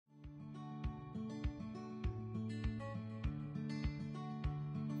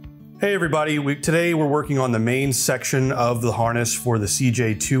Hey everybody, today we're working on the main section of the harness for the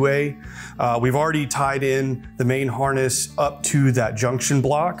CJ-2A. We've already tied in the main harness up to that junction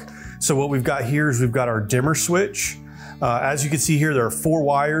block. So what we've got here is we've got our dimmer switch. As you can see here, there are 4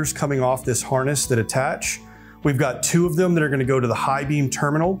 wires coming off this harness that attach. We've got 2 of them that are going to go to the high beam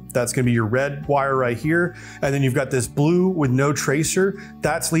terminal. That's going to be your red wire right here. And then you've got this blue with no tracer.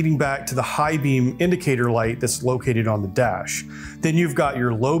 That's leading back to the high beam indicator light that's located on the dash. Then you've got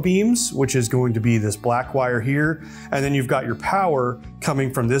your low beams, which is going to be this black wire here. And then you've got your power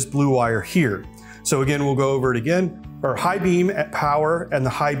coming from this blue wire here. So again, we'll go over it again. Our high beam at power and the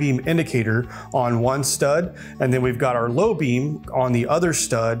high beam indicator on one stud. And then we've got our low beam on the other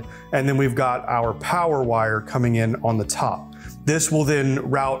stud. And then we've got our power wire coming in on the top. This will then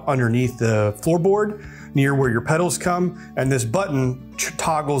route underneath the floorboard near where your pedals come. And this button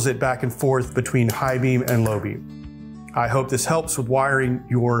toggles it back and forth between high beam and low beam. I hope this helps with wiring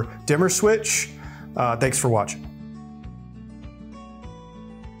your dimmer switch. Thanks for watching.